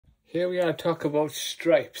Here we are to talk about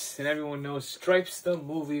Stripes, and everyone knows Stripes, the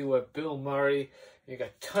movie with Bill Murray. You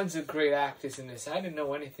got tons of great actors in this. I didn't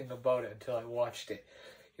know anything about it until I watched it.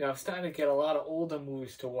 You know, I'm starting to get a lot of older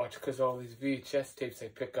movies to watch because all these VHS tapes I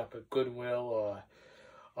pick up at Goodwill, or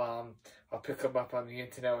I'll pick them up on the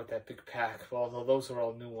internet with that big pack. Although those are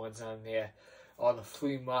all new ones on there, or the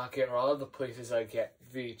flea market, or all the places I get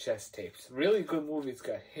VHS tapes. Really good movie. It's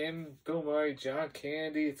got him, Bill Murray, John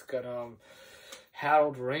Candy. It's got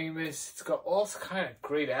Harold Ramis. It's got all kind of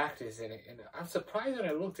great actors in it, and I'm surprised when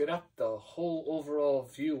I looked it up. The whole overall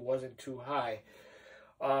view wasn't too high.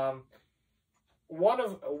 One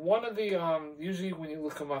of the usually when you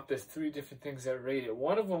look them up, there's 3 different things that rate it.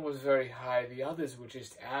 One of them was very high. The others were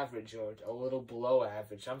just average or a little below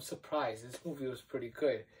average. I'm surprised. This movie was pretty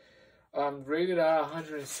good. Rated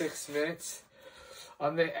 106 minutes.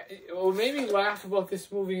 What made me laugh about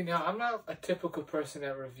this movie, now, I'm not a typical person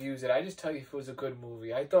that reviews it. I just tell you if it was a good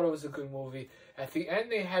movie. I thought it was a good movie. At the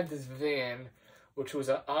end, they had this van, which was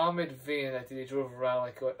an armored van that they drove around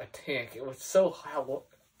like a tank. It was so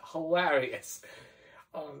hilarious.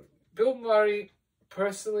 Bill Murray,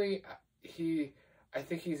 personally, I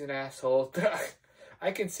think he's an asshole. I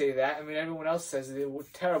can say that. I mean, everyone else says it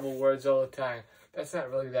with terrible words all the time. That's not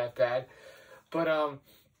really that bad. But,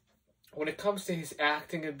 when it comes to his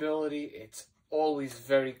acting ability, it's always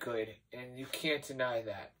very good, and you can't deny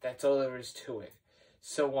that. That's all there is to it.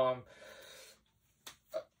 So,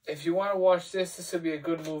 if you want to watch this would be a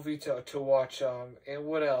good movie to watch. And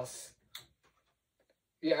what else?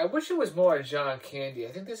 Yeah, I wish it was more John Candy.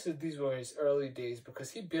 I think these were his early days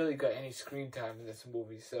because he barely got any screen time in this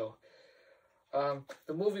movie. So,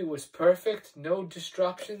 the movie was perfect. No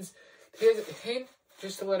disruptions. Here's a hint.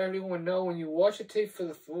 Just to let everyone know, when you watch a tape for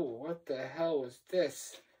the fool, what the hell was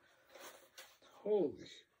this? Holy!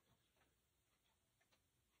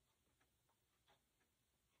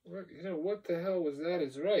 What the hell was that?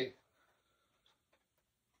 Is right.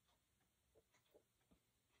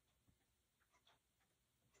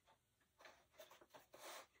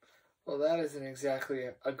 Well, that isn't exactly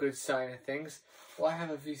a good sign of things. Well, I have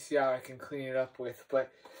a VCR I can clean it up with,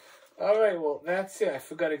 but alright, well, that's it. I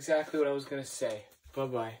forgot exactly what I was going to say.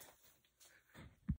 Bye-bye.